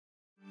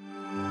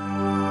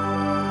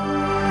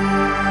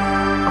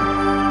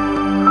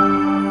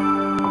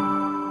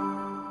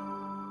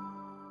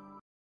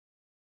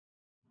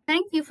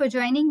for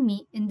joining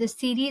me in this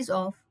series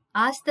of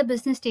Ask the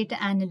Business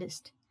Data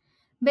Analyst,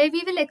 where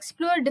we will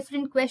explore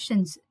different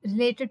questions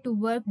related to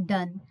work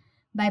done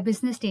by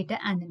business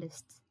data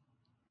analysts.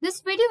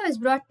 This video is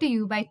brought to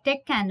you by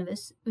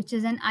Techcanvass, which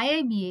is an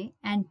IIBA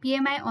and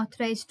PMI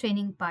authorized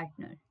training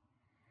partner.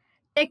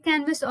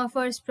 Techcanvass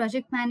offers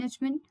project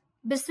management,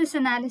 business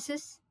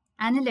analysis,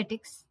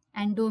 analytics,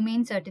 and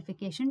domain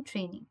certification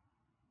training.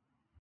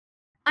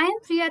 I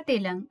am Priya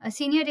Telang, a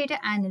senior data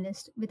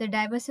analyst with a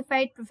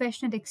diversified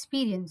professional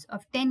experience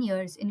of 10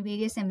 years in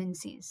various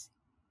MNCs.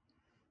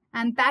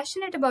 I am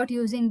passionate about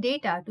using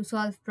data to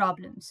solve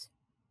problems.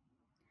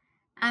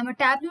 I am a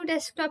Tableau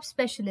desktop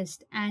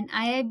specialist and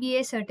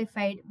IIBA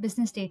certified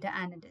business data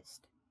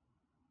analyst.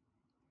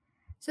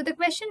 So the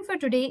question for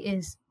today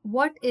is,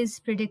 what is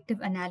predictive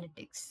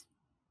analytics?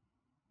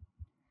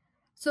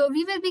 So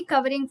we will be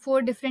covering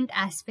 4 different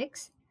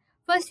aspects.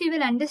 First, we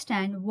will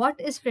understand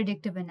what is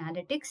predictive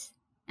analytics,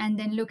 and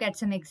then look at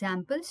some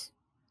examples.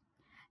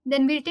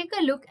 Then we'll take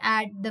a look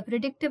at the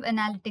predictive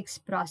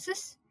analytics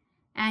process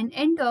and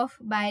end off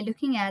by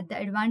looking at the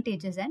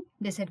advantages and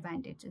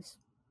disadvantages.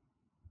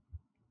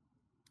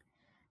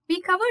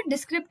 We covered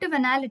descriptive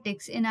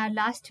analytics in our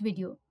last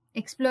video,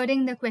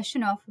 exploring the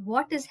question of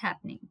what is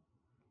happening.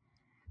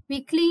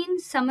 We clean,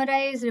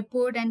 summarize,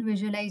 report, and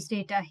visualize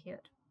data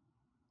here.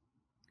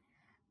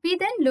 We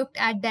then looked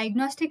at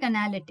diagnostic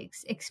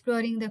analytics,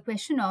 exploring the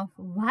question of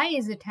why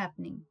is it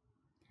happening.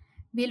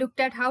 We looked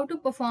at how to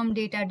perform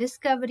data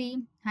discovery,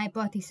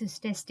 hypothesis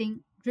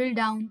testing, drill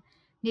down,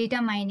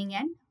 data mining,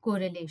 and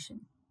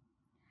correlation.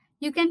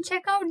 You can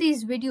check out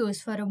these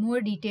videos for a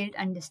more detailed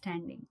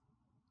understanding.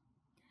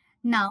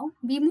 Now,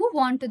 we move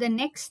on to the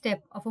next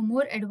step of a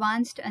more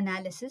advanced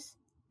analysis,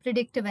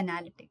 predictive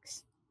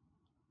analytics.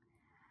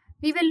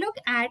 We will look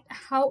at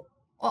how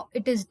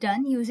it is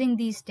done using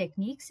these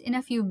techniques in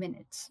a few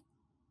minutes.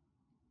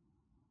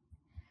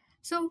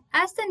 So,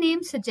 as the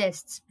name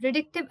suggests,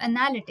 predictive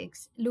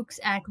analytics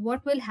looks at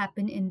what will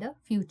happen in the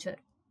future.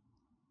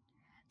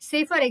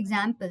 Say, for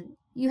example,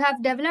 you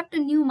have developed a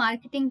new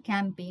marketing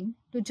campaign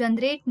to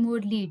generate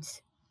more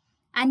leads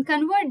and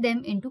convert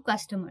them into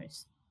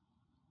customers.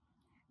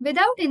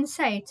 Without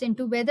insights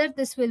into whether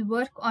this will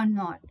work or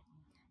not,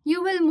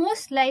 you will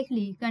most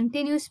likely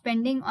continue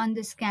spending on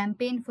this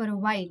campaign for a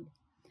while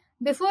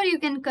before you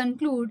can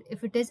conclude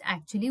if it is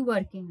actually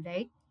working,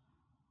 right?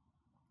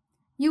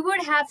 You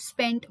would have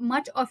spent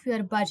much of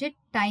your budget,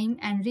 time,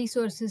 and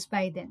resources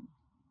by then.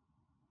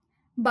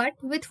 But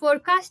with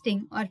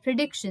forecasting or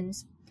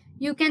predictions,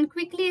 you can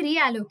quickly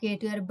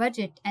reallocate your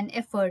budget and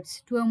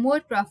efforts to a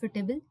more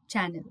profitable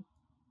channel.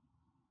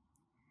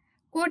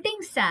 Quoting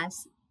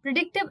SAS,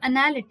 predictive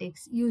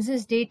analytics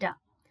uses data,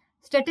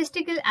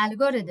 statistical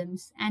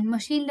algorithms, and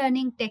machine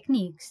learning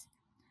techniques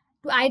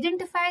to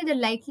identify the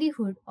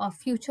likelihood of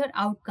future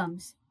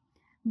outcomes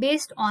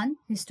based on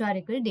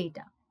historical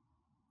data.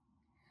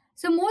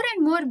 So more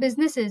and more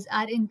businesses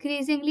are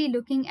increasingly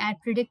looking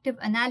at predictive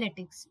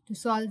analytics to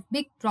solve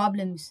big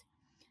problems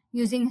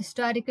using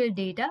historical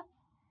data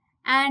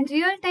and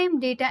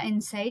real-time data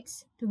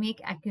insights to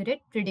make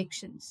accurate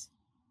predictions.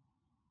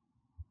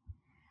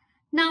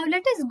 Now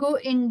let us go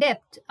in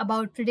depth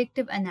about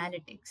predictive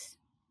analytics.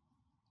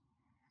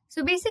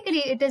 So basically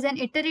it is an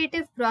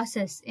iterative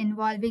process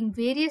involving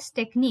various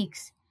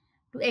techniques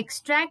to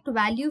extract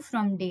value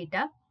from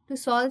data to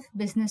solve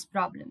business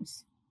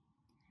problems.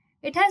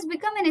 It has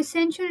become an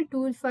essential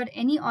tool for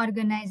any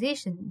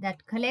organization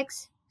that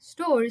collects,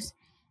 stores,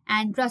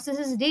 and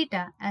processes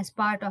data as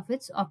part of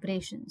its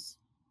operations.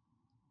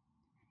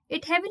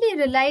 It heavily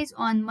relies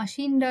on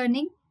machine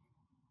learning,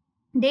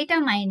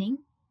 data mining,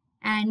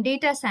 and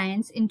data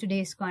science in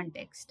today's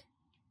context.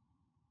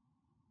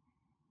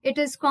 It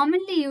is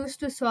commonly used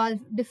to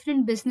solve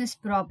different business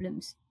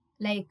problems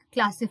like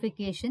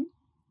classification,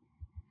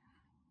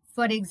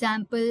 for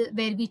example,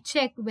 where we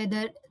check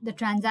whether the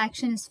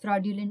transaction is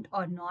fraudulent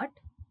or not.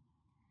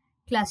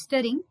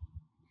 Clustering,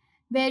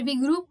 where we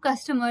group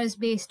customers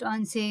based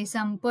on, say,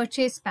 some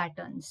purchase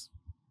patterns.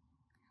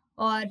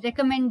 Or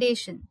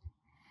recommendation.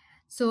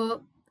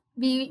 So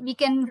we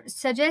can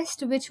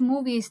suggest which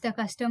movies the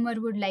customer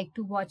would like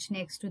to watch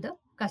next to the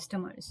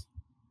customers.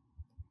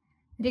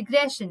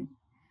 Regression,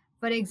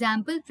 for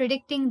example,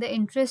 predicting the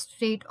interest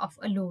rate of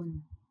a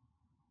loan.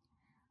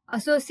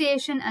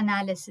 Association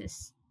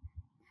analysis.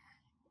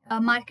 A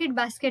market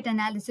basket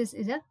analysis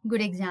is a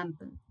good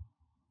example.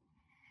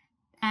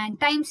 And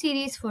time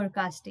series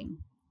forecasting,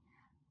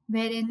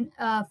 wherein,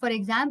 for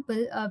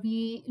example,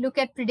 we look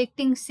at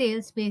predicting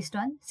sales based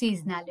on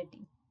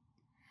seasonality.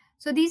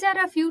 So these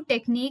are a few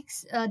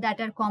techniques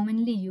that are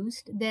commonly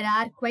used. There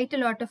are quite a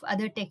lot of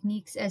other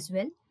techniques as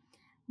well.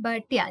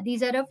 But yeah,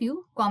 these are a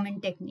few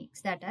common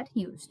techniques that are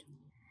used.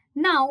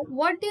 Now,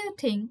 what do you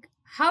think?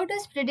 How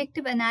does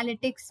predictive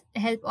analytics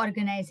help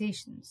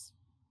organizations?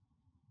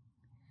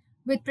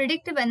 With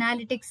predictive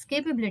analytics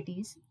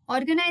capabilities,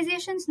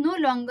 organizations no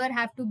longer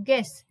have to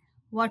guess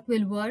what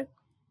will work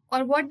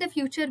or what the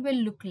future will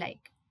look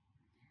like.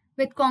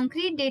 With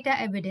concrete data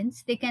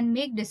evidence, they can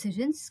make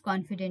decisions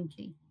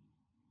confidently.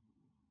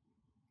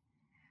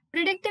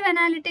 Predictive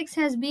analytics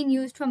has been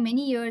used for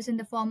many years in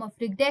the form of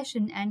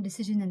regression and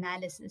decision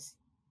analysis.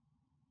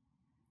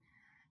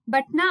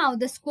 But now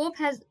the scope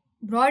has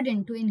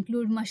broadened to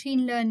include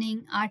machine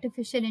learning,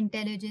 artificial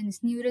intelligence,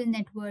 neural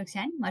networks,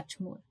 and much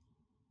more.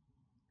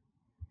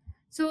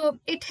 So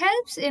it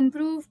helps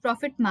improve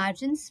profit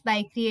margins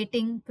by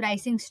creating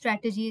pricing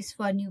strategies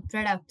for new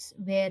products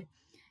where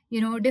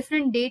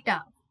different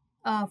data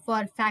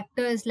for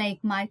factors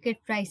like market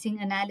pricing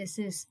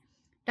analysis,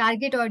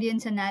 target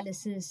audience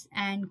analysis,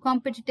 and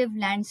competitive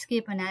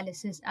landscape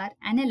analysis are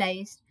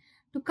analyzed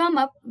to come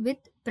up with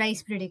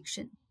price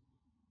prediction,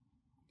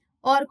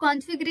 or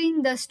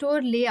configuring the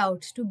store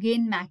layouts to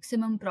gain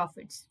maximum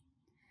profits.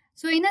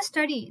 So in a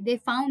study, they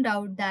found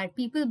out that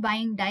people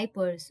buying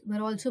diapers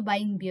were also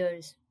buying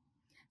beers.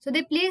 So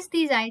they placed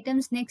these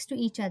items next to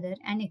each other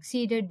and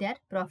exceeded their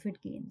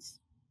profit gains.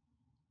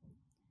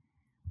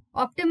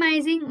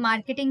 Optimizing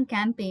marketing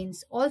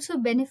campaigns also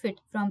benefit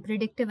from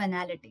predictive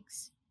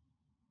analytics.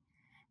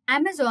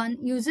 Amazon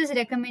uses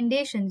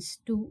recommendations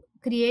to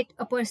create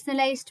a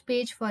personalized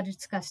page for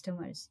its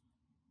customers.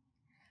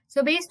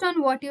 So based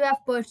on what you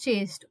have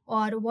purchased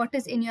or what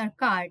is in your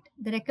cart,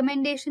 the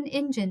recommendation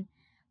engine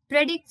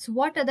predicts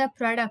what other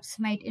products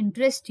might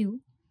interest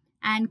you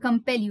and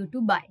compel you to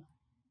buy.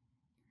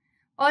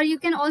 Or you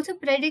can also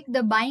predict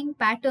the buying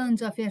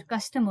patterns of your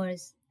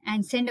customers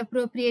and send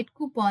appropriate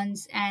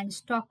coupons and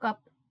stock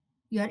up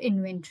your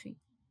inventory.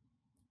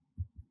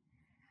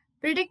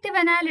 Predictive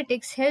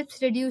analytics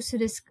helps reduce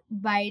risk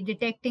by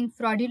detecting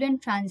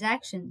fraudulent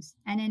transactions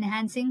and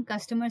enhancing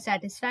customer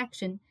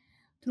satisfaction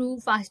through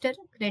faster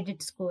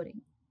credit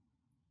scoring.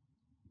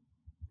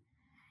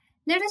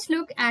 Let us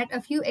look at a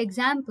few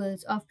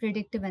examples of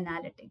predictive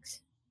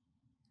analytics.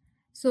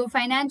 So,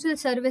 financial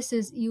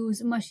services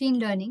use machine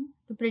learning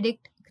to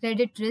predict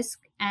credit risk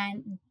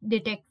and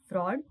detect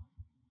fraud.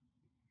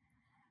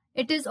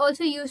 It is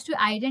also used to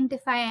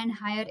identify and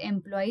hire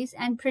employees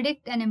and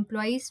predict an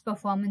employee's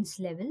performance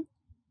level.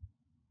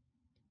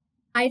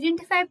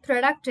 Identify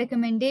product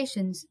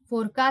recommendations,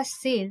 forecast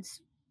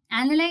sales,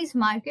 analyze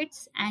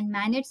markets, and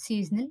manage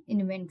seasonal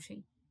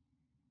inventory.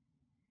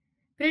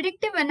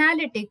 Predictive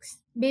analytics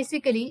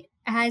basically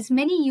has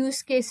many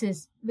use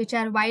cases which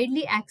are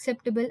widely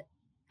acceptable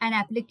and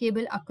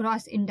applicable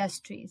across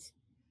industries.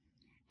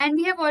 And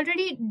we have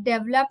already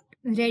developed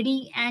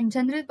ready and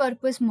general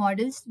purpose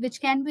models which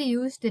can be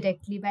used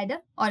directly by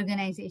the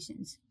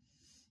organizations.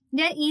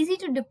 They are easy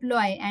to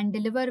deploy and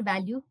deliver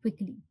value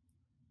quickly.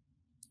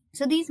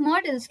 So these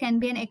models can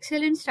be an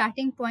excellent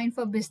starting point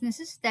for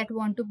businesses that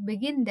want to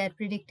begin their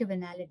predictive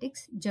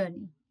analytics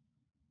journey.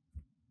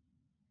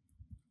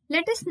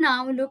 Let us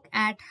now look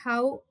at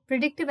how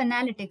predictive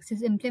analytics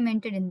is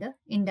implemented in the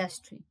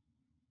industry.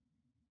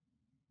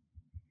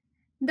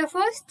 The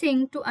first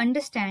thing to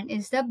understand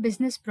is the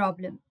business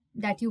problem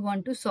that you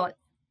want to solve.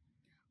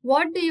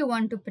 What do you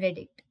want to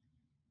predict?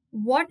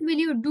 What will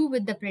you do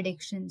with the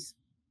predictions?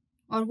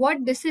 Or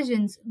what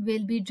decisions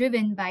will be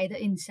driven by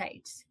the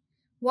insights?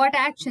 What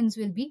actions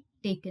will be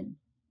taken?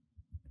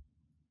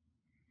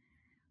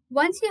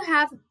 Once you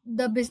have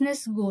the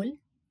business goal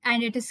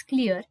and it is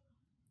clear,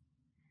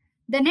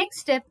 the next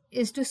step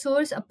is to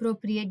source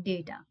appropriate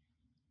data.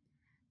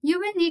 You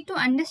will need to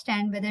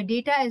understand whether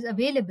data is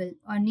available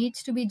or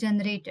needs to be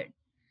generated,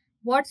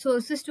 what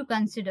sources to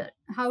consider,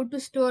 how to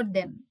store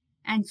them,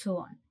 and so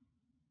on.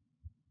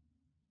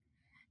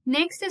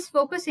 Next is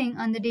focusing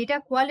on the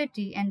data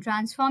quality and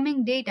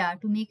transforming data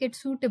to make it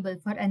suitable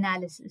for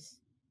analysis.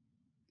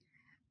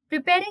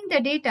 Preparing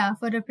the data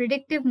for a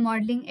predictive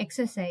modeling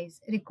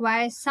exercise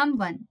requires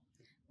someone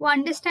who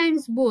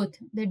understands both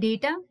the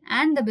data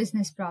and the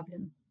business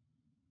problem.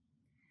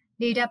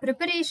 Data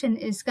preparation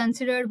is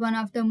considered one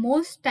of the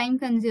most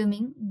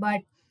time-consuming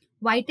but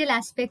vital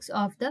aspects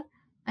of the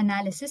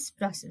analysis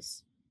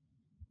process.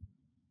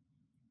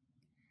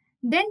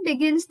 Then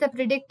begins the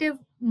predictive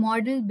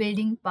model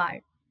building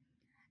part.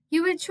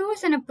 You will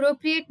choose an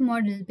appropriate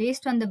model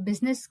based on the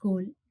business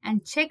goal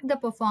and check the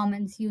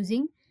performance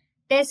using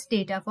test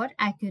data for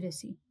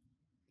accuracy.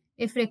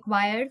 If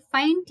required,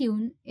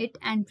 fine-tune it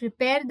and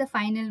prepare the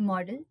final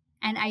model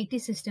and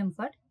IT system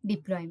for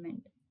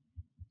deployment.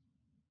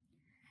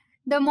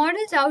 The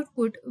model's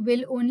output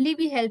will only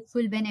be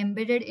helpful when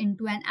embedded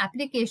into an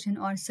application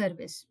or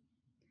service.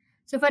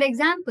 So for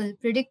example,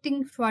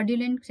 predicting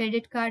fraudulent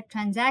credit card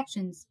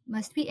transactions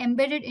must be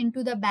embedded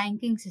into the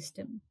banking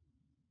system.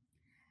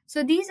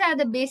 So these are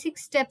the basic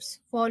steps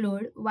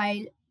followed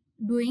while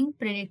doing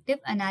predictive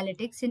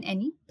analytics in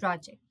any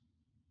project.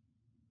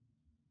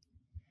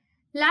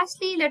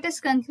 Lastly, let us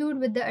conclude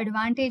with the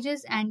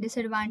advantages and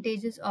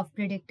disadvantages of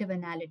predictive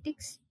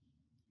analytics.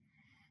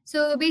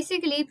 So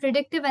basically,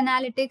 predictive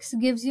analytics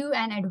gives you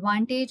an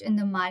advantage in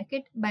the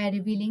market by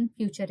revealing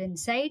future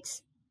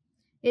insights.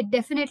 It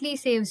definitely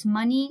saves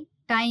money,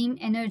 time,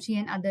 energy,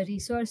 and other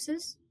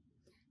resources,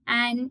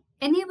 and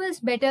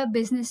enables better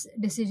business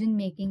decision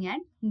making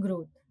and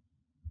growth.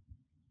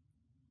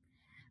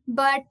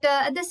 But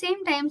at the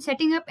same time,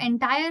 setting up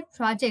entire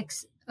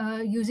projects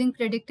using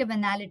predictive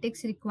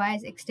analytics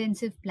requires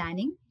extensive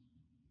planning.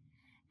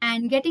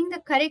 and getting the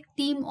correct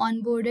team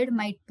onboarded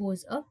might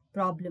pose a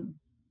problem.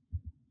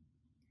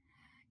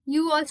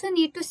 You also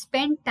need to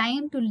spend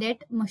time to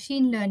let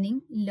machine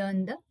learning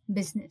learn the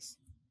business.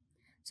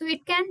 So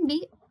it can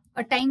be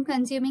a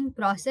time-consuming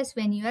process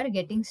when you are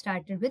getting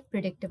started with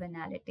predictive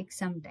analytics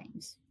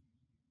sometimes.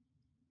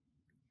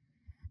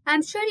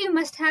 I'm sure you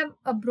must have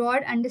a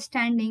broad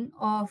understanding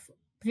of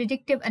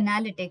predictive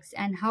analytics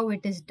and how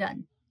it is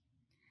done.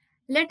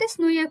 Let us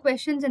know your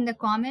questions in the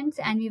comments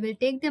and we will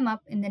take them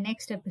up in the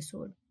next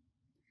episode.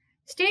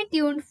 Stay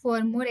tuned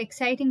for more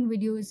exciting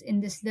videos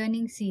in this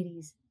learning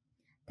series.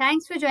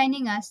 Thanks for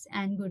joining us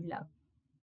and good luck.